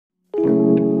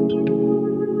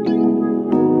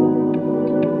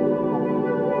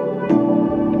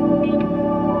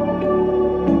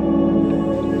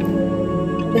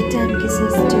Bedtime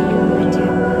kisses to you, my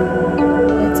dear one.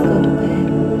 Let's go to bed,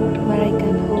 where I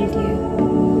can hold you,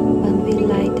 and we'll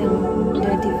lie down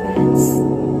under the fans,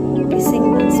 kissing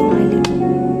and smiling,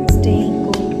 staying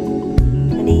cool,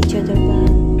 and each other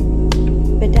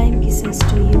warm. Bedtime kisses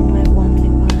to you, my only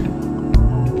one.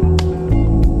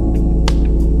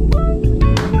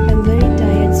 I'm very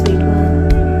tired, sweet one,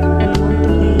 and want to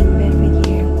lay in bed with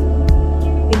you.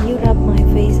 Will you rub my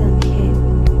face and head?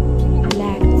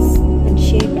 Relax and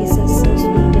share kisses so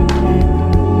sweet and rare.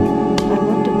 I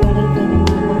want to cuddle with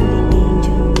my only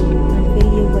angel and fill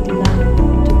you with love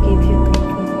to give you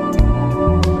comfort.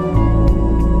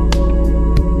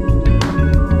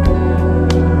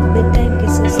 Bedtime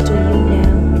kisses to you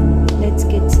now. Let's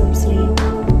get some sleep.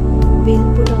 We'll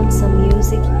put on some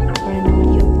music or an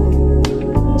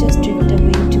audiobook. Just drift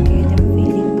away together,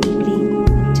 feeling complete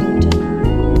and total.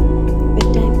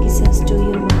 Bedtime kisses to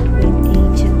you, my queen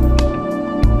angel.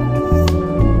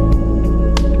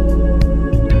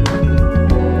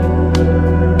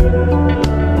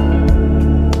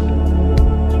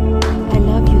 I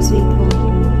love you, sweet one.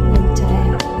 I'm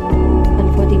tired, and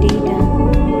for the daytime,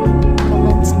 come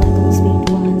and snuggle, sweet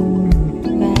one,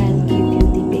 where I'll give you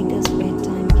the biggest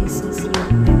bedtime kisses you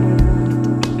ever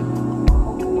want.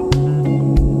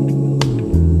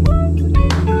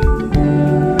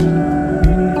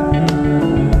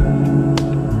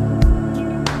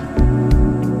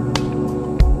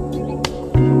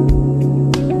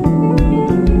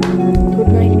 Good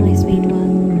night, my sweet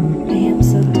one. I am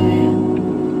so tired.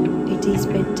 It is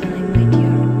bedtime, my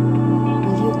dear.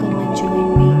 Will you come and join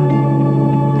me?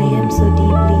 I am so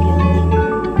deeply yearning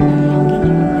and longing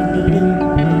for my lady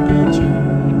and angel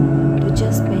to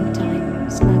just spend time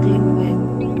snuggling with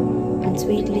and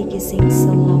sweetly kissing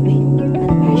so loving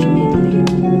and passionately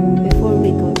before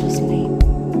we go to sleep.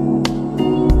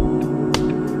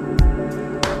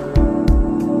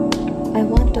 I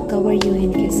want to cover you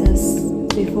in kisses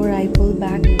before I pull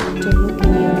back to look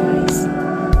in your eyes,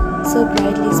 so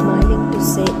brightly smiling to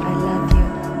say I love you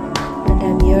and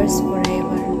I'm yours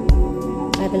forever.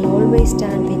 I will always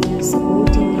stand with you,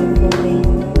 supporting you fully.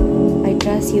 I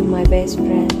trust you, my best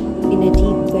friend, in a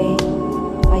deep way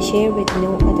I share with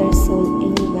no other soul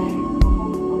anywhere.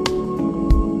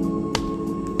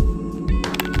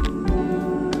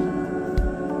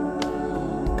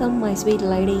 Come, my sweet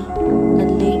lady,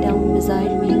 and lay down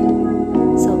beside me,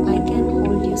 so I can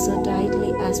hold you so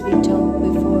tightly as we talk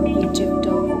before we drift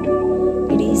off.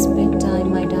 It is bedtime,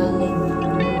 my darling,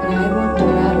 and I want to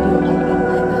wrap you up in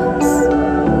my arms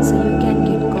so you can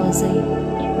get cozy.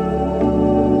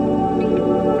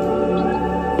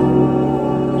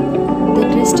 Then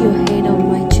rest your head on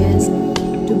my chest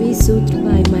to be soothed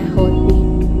by my heartbeat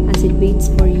as it beats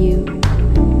for you.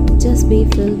 Just be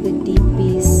filled with deep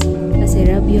peace as I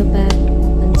rub your back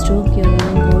and stroke your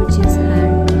long gorgeous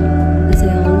hair, as I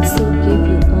also give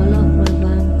you all of my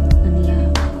warmth and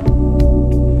love.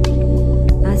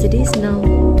 As it is now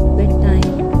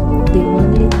bedtime, the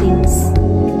only things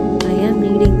I am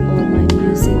needing are my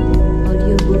music,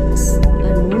 audiobooks,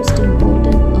 and most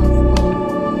important of all,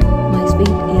 my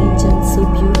sweet angel, so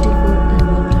beautiful and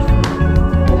wonderful.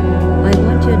 I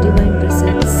want your divine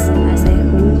presence as I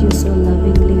hold you so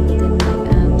lovingly within my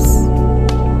arms.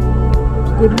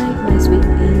 Good night, my sweet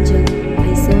angel.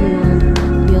 I so long,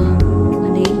 yearn,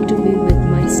 and ache to be with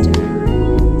my star,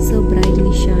 so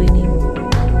brightly shining.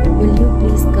 Will you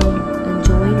please come and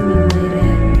join me, my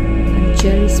rare and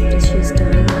cherished precious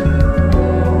diamond?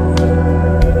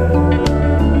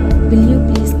 Will you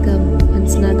please come and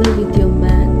snuggle with your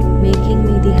man, making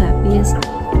me the happiest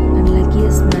and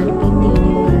luckiest man in the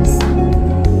universe?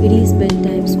 It is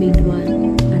bedtime, sweet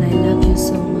one, and I love you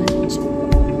so much.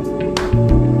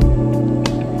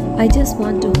 I just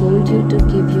want to hold you to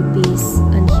give you peace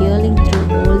and healing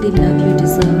through all the love you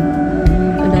deserve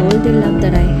and all the love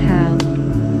that I have.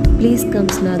 Please come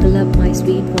snuggle up, my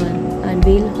sweet one, and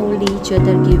we'll hold each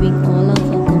other, giving all of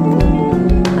our comfort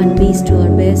and peace to our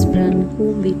best friend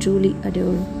whom we truly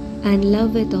adore and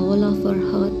love with all of our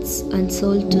hearts and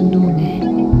soul to no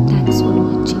end. Thanks for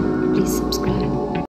watching. Please subscribe.